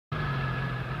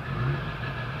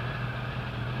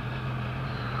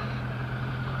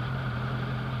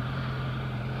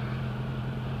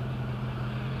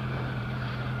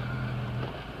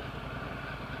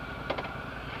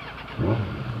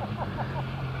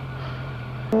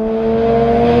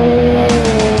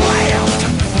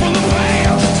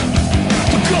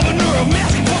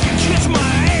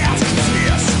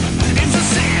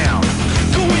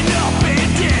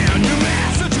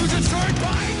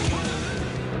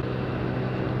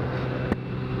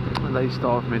late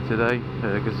start for me today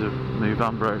because my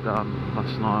van broke down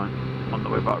last night on the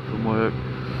way back from work,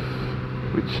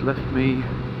 which left me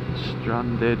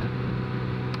stranded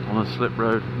on a slip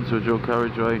road into a dual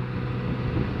carriageway.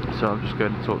 So I'm just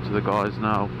going to talk to the guys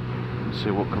now and see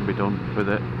what can be done with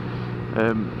it.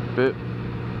 But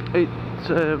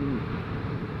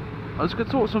I was going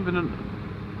to talk something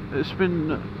that's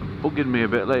been bugging me a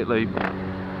bit lately.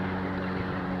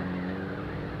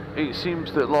 It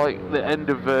seems that like the end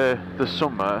of the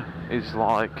summer is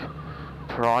like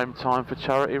prime time for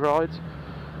charity rides,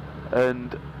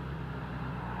 and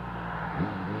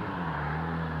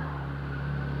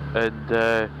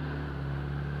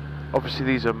obviously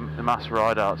these are mass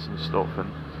ride outs and stuff, and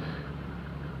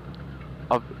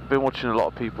I've been watching a lot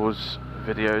of people's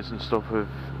videos and stuff of,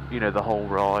 you know, the whole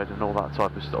ride and all that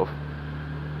type of stuff,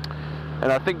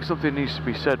 and I think something needs to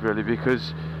be said really,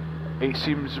 because it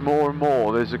seems more and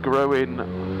more there's a growing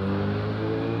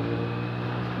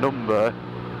number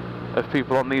of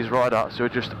people on these ride outs who are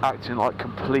just acting like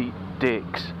complete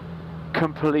dicks.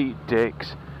 Complete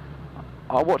dicks.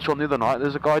 I watched one the other night,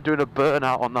 there's a guy doing a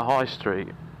burnout on the high street.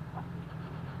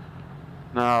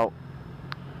 Now,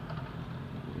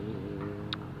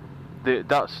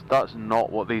 that's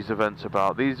not what these events are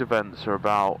about. These events are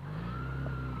about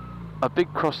a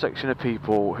big cross section of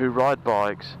people who ride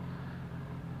bikes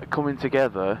coming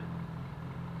together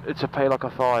to pay like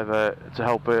a fiver to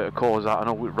help a cause out and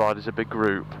all ride as a big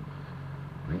group.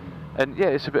 And yeah,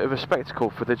 it's a bit of a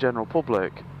spectacle for the general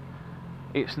public.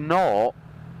 It's not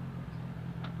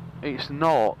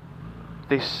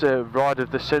this ride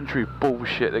of the century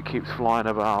bullshit that keeps flying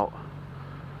about,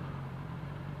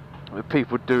 with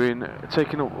people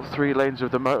taking up 3 lanes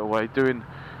of the motorway, doing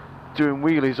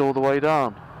wheelies all the way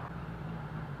down.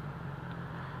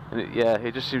 And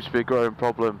it just seems to be a growing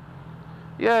problem.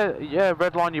 Yeah,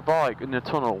 redline your bike in the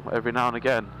tunnel every now and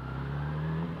again.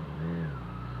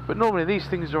 But normally these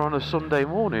things are on a Sunday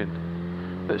morning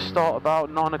that start about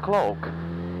 9 o'clock.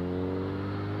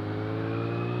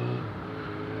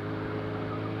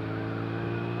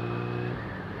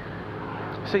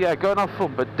 So yeah, go and have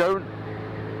fun, but don't.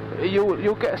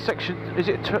 You'll get a section. Is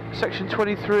it section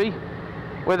 23,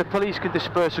 where the police can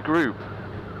disperse a group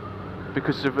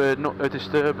because of not a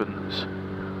disturbance,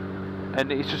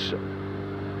 and it's just,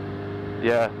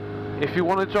 yeah. If you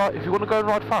want to go and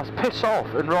ride fast, piss off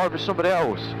and ride with somebody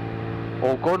else,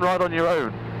 or go and ride on your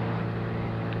own.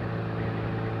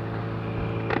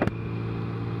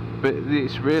 But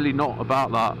it's really not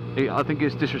about that. I think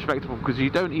it's disrespectful, because you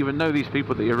don't even know these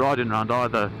people that you're riding around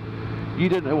either. You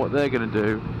don't know what they're going to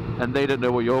do, and they don't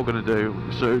know what you're going to do.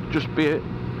 So just be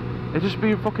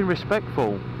fucking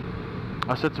respectful.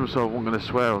 I said to myself I wasn't going to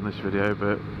swear on this video,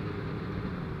 but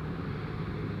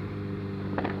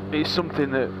it's something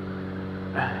that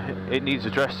it needs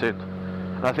addressing.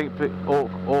 And I think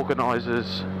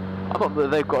organisers, not that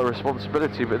they've got a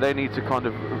responsibility, but they need to kind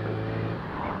of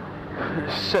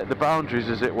set the boundaries,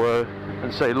 as it were,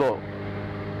 and say, look,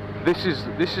 this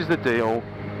is the deal.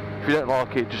 If you don't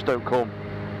like it, just don't come.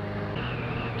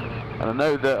 And I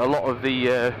know that a lot of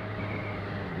the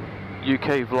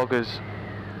UK vloggers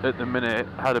at the minute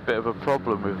had a bit of a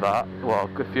problem with that. Well,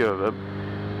 a few of them.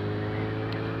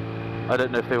 I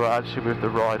don't know if they were actually with the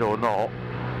ride or not.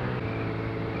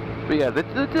 But yeah,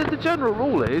 the general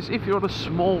rule is, if you're on a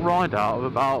small ride out of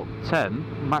about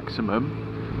 10 maximum,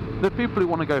 the people who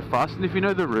want to go fast, and if you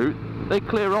know the route, they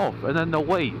clear off, and then they'll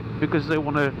wait because they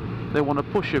want to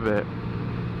push a bit.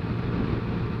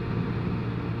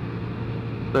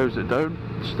 Those that don't,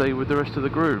 stay with the rest of the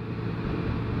group.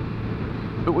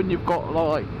 But when you've got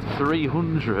like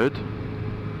 300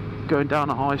 going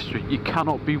down a high street, you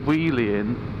cannot be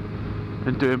wheeling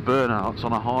and doing burnouts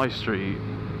on a high street.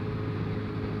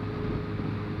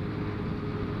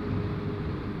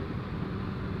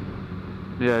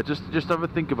 Yeah, just have a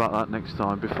think about that next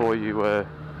time before you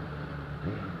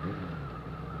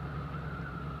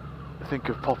think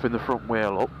of popping the front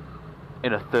wheel up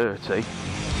in a 30.